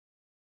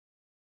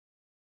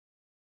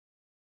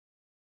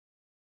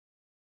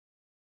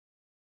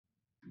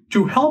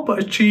To help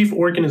achieve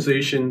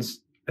organizations'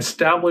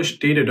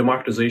 established data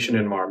democratization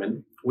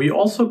environment, we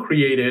also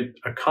created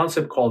a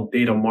concept called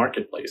Data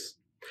Marketplace.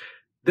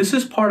 This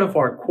is part of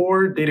our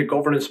core data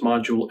governance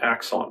module,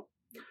 Axon.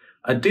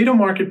 A data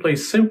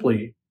marketplace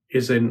simply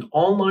is an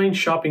online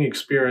shopping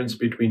experience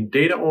between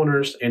data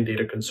owners and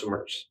data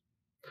consumers.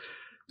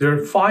 There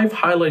are 5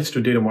 highlights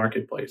to data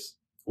marketplace.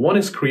 One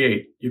is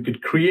create. You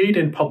could create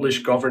and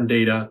publish governed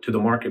data to the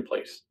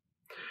marketplace.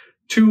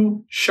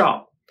 2,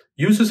 shop.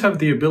 Users have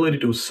the ability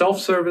to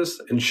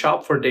self-service and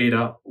shop for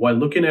data while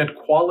looking at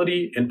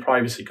quality and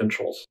privacy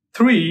controls.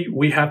 3,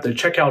 we have the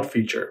checkout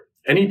feature.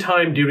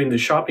 Anytime during the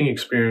shopping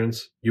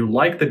experience you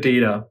like the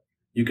data,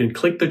 you can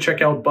click the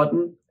checkout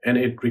button and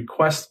it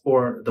requests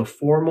for the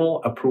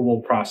formal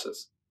approval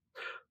process.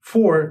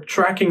 4,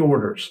 tracking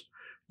orders.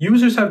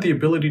 Users have the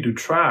ability to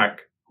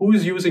track who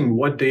is using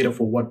what data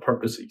for what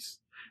purposes.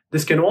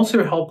 This can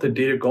also help the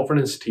data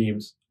governance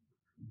teams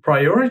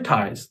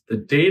prioritize the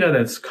data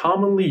that's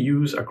commonly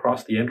used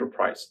across the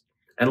enterprise.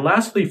 And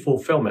lastly,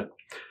 fulfillment.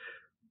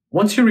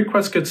 Once your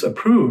request gets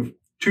approved,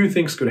 2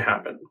 things could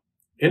happen.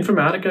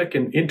 Informatica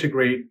can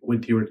integrate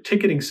with your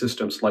ticketing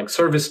systems like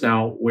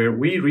ServiceNow, where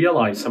we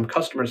realize some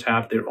customers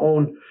have their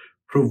own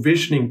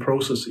provisioning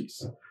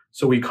processes.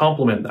 So we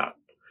complement that.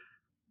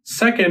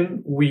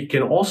 Second, we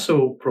can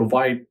also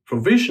provide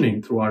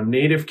provisioning through our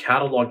native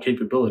catalog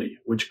capability,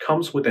 which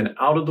comes with an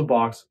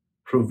out-of-the-box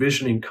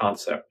provisioning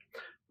concept,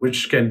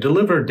 which can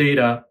deliver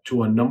data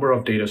to a number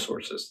of data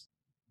sources.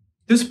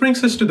 This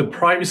brings us to the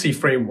privacy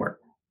framework.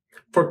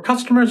 For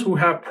customers who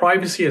have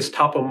privacy as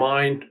top of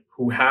mind,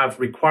 who have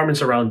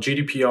requirements around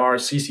GDPR,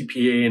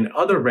 CCPA, and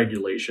other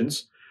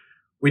regulations,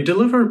 we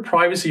deliver a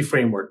privacy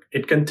framework.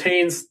 It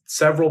contains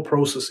several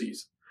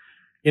processes.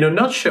 In a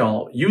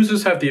nutshell,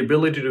 users have the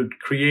ability to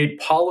create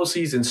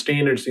policies and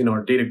standards in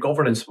our data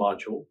governance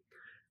module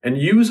and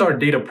use our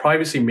data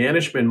privacy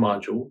management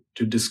module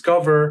to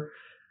discover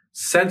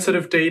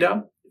sensitive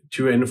data,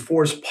 to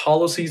enforce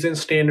policies and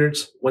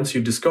standards. Once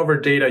you discover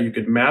data, you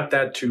could map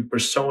that to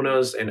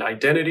personas and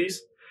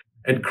identities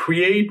and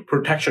create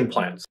protection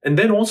plans, and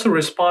then also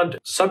respond to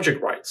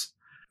subject rights.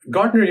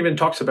 Gartner even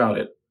talks about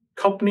it.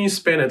 Companies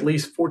spend at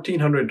least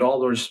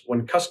 $1,400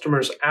 when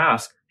customers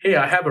ask, hey,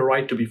 I have a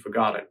right to be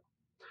forgotten.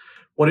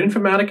 What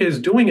Informatica is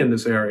doing in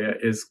this area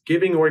is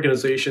giving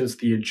organizations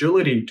the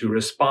agility to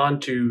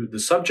respond to the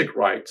subject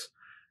rights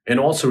and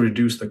also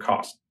reduce the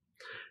cost.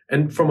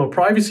 And from a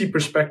privacy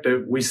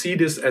perspective, we see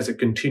this as a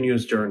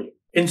continuous journey.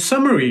 In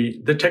summary,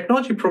 the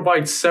technology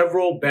provides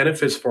several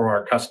benefits for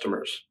our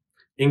customers,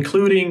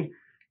 including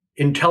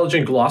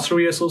intelligent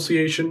glossary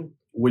association,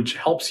 which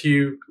helps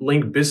you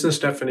link business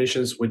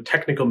definitions with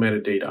technical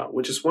metadata,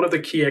 which is one of the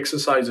key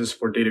exercises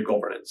for data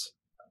governance.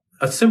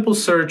 A simple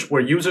search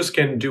where users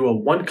can do a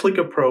one-click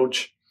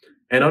approach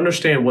and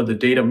understand what the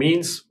data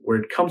means, where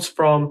it comes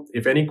from,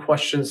 if any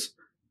questions,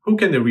 who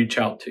can they reach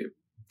out to.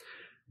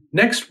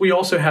 Next, we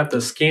also have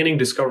the scanning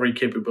discovery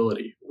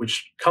capability,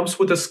 which comes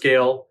with a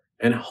scale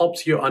and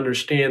helps you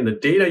understand the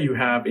data you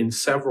have in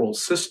several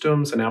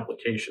systems and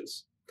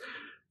applications.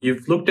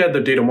 You've looked at the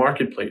data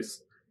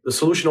marketplace. The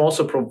solution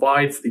also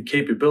provides the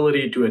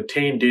capability to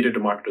attain data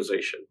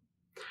democratization.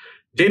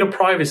 Data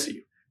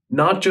privacy,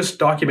 not just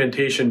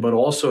documentation, but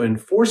also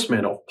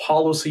enforcement of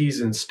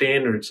policies and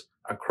standards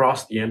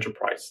across the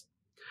enterprise.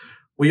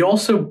 We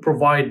also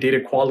provide data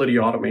quality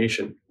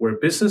automation, where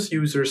business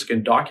users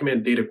can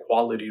document data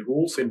quality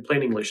rules in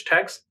plain English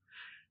text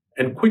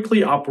and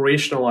quickly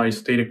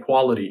operationalize data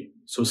quality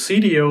so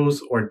CDOs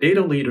or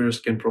data leaders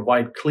can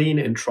provide clean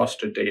and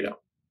trusted data.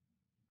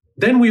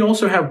 Then we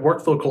also have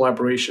workflow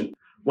collaboration.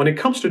 When it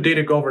comes to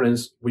data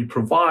governance, we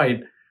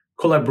provide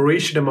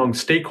collaboration among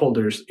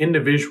stakeholders,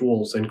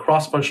 individuals, and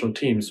cross-functional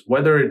teams,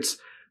 whether it's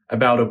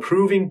about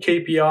approving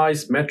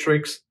KPIs,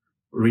 metrics,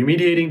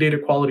 remediating data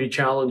quality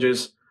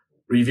challenges,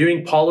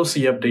 reviewing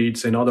policy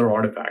updates, and other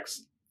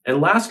artifacts. And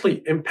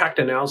lastly, impact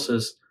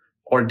analysis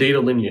or data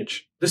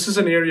lineage. This is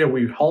an area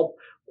we help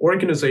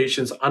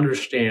organizations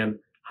understand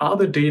how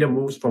the data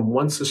moves from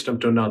one system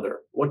to another,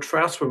 what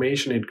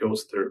transformation it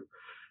goes through.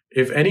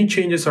 If any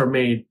changes are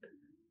made,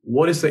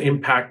 what is the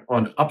impact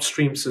on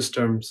upstream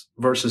systems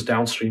versus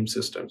downstream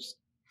systems?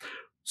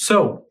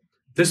 So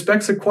this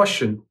begs the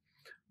question,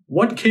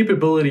 what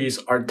capabilities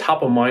are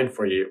top of mind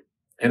for you?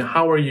 And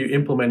how are you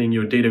implementing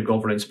your data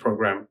governance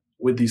program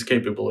with these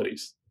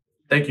capabilities?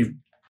 Thank you.